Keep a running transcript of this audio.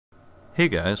Hey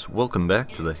guys, welcome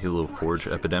back to the Halo Forge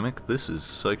Epidemic. This is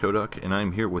Psychoduck, and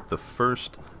I'm here with the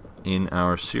first in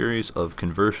our series of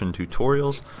conversion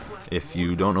tutorials. If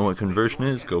you don't know what conversion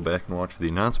is, go back and watch the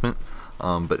announcement.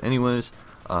 But anyways,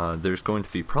 there's going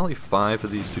to be probably 5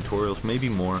 of these tutorials, maybe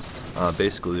more.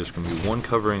 Basically, there's going to be one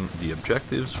covering the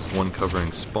objectives, one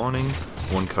covering spawning,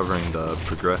 one covering the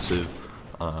progressive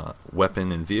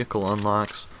weapon and vehicle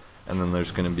unlocks, and then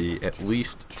there's going to be at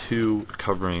least 2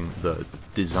 covering the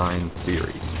design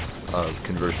theory of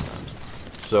conversion maps.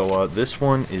 So this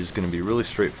one is going to be really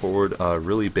straightforward,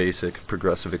 really basic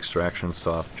progressive extraction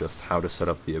stuff, just how to set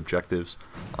up the objectives.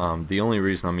 The only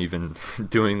reason I'm even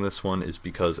doing this one is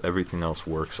because everything else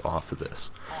works off of this.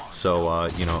 So,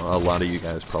 you know, a lot of you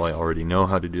guys probably already know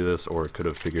how to do this, or could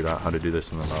have figured out how to do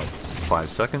this in about 5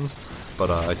 seconds,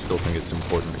 but I still think it's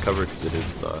important to cover because it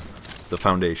is the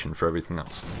foundation for everything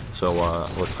else. So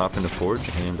let's hop into Forge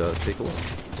and take a look.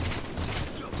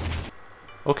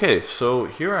 Okay, so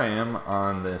here I am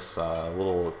on this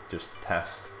little just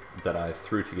test that I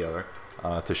threw together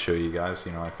to show you guys.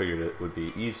 You know, I figured it would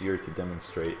be easier to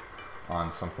demonstrate on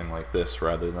something like this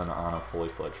rather than on a fully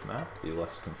fledged map, be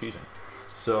less confusing.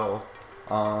 So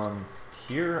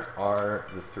here are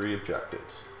the 3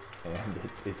 objectives, and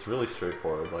it's really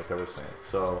straightforward, like I was saying.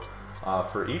 So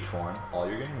for each one, all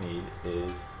you're going to need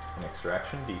is an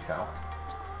extraction decal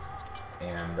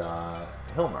and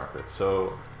hill marker.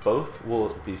 So both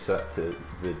will be set to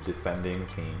the defending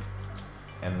team,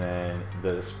 and then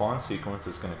the spawn sequence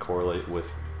is going to correlate with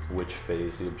which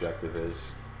phase the objective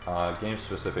is. Game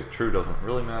specific true doesn't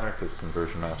really matter because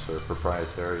conversion maps are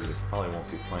proprietary. You probably won't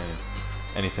be playing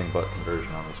anything but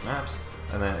conversion on these maps.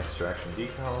 And then extraction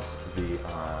decals, the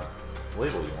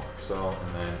label you want. So, and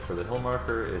then for the hill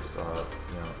marker, it's you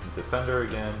know, defender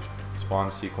again.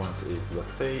 Spawn sequence is the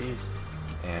phase,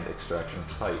 and extraction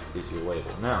site is your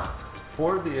label. Now,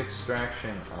 for the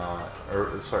extraction,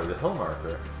 the hill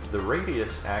marker, the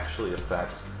radius actually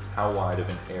affects how wide of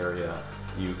an area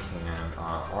you can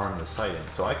arm the site in.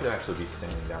 So I could actually be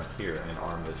standing down here and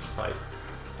arm this site.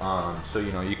 So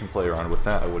you know, you can play around with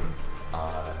that. I wouldn't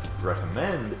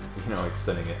recommend, you know,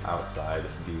 extending it outside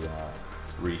the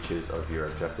reaches of your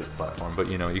objective platform, but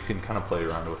you know, you can kind of play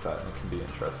around with that and it can be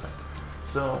interesting.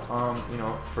 So you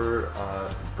know, for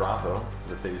Bravo,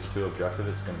 the phase 2 objective,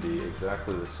 it's going to be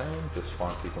exactly the same, just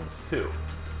spawn sequence 2.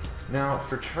 Now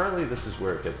for Charlie, this is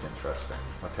where it gets interesting,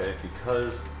 okay,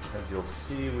 because as you'll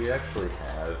see, we actually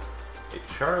have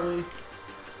a Charlie,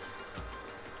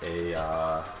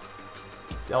 a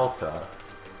Delta,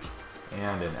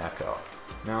 and an Echo.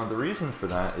 Now the reason for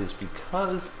that is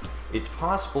because it's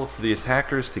possible for the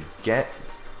attackers to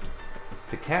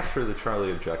capture the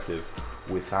Charlie objective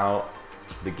without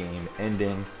the game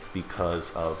ending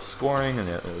because of scoring, and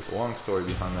there's a long story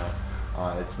behind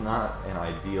that. It's not an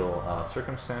ideal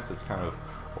circumstance. It's kind of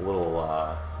a little,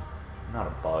 not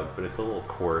a bug, but it's a little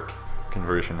quirk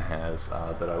conversion has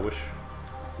that I wish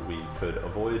we could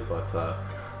avoid, but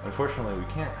unfortunately we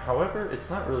can't. However, it's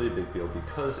not really a big deal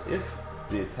because if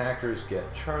the attackers get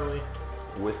Charlie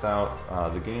without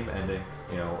the game ending,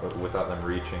 you know, without them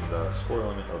reaching the score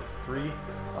limit of 3,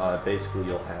 basically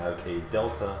you'll have a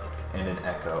Delta and an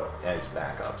Echo as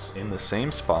backups in the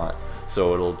same spot,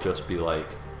 so it'll just be like,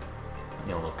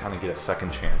 you know, they'll kind of get a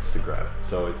second chance to grab it.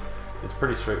 So it's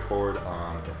pretty straightforward,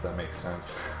 if that makes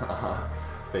sense.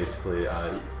 Basically,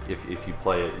 if you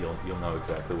play it, you'll know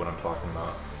exactly what I'm talking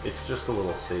about. It's just a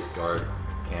little safeguard,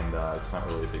 and it's not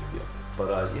really a big deal.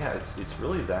 But yeah, it's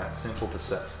really that simple to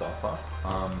set stuff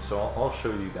up. So I'll show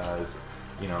you guys,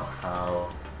 you know, how,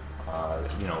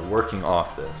 you know, working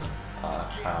off this,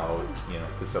 how, you know,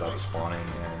 to set up spawning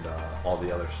and all the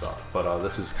other stuff. But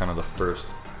this is kind of the first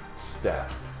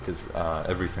step, because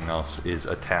everything else is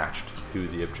attached to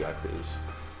the objectives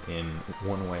in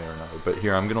one way or another. But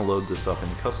here, I'm going to load this up in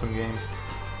custom games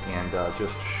and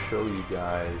just show you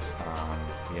guys,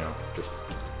 you know, just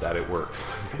that it works,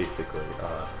 basically.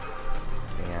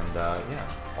 Yeah,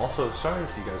 also, sorry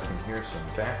if you guys can hear some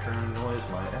background noise.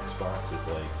 My Xbox is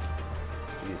like,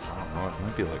 geez, I don't know, it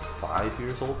might be like 5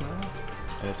 years old now,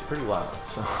 and it's pretty loud,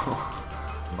 so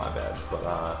my bad. But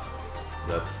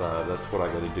that's what I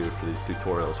got to do for these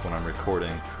tutorials when I'm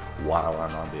recording while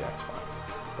I'm on the Xbox.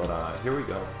 But here we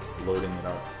go, loading it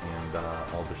up, and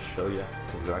I'll just show you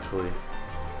exactly,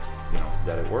 you know,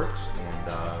 that it works, and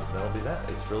that'll be that.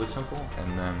 It's really simple,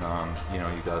 and then you know,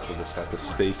 you guys will just have to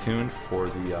stay tuned for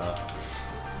the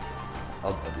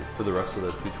rest of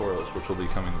the tutorials, which will be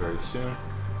coming very soon.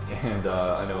 And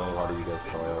I know a lot of you guys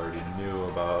probably already knew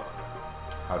about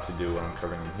how to do what I'm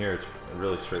covering in here. It's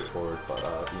really straightforward, but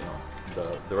you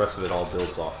know, the rest of it all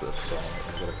builds off this, so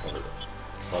I'm gonna cover this.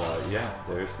 But yeah,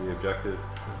 there's the objective.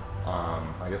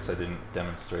 I guess I didn't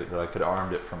demonstrate that I could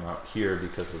arm it from out here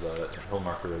because of the hill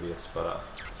marker radius, but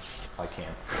I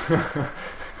can.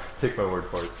 Take my word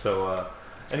for it. So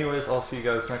anyways, I'll see you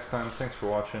guys next time. Thanks for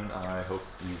watching. I hope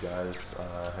you guys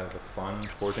have a fun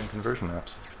forging conversion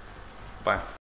maps. Bye.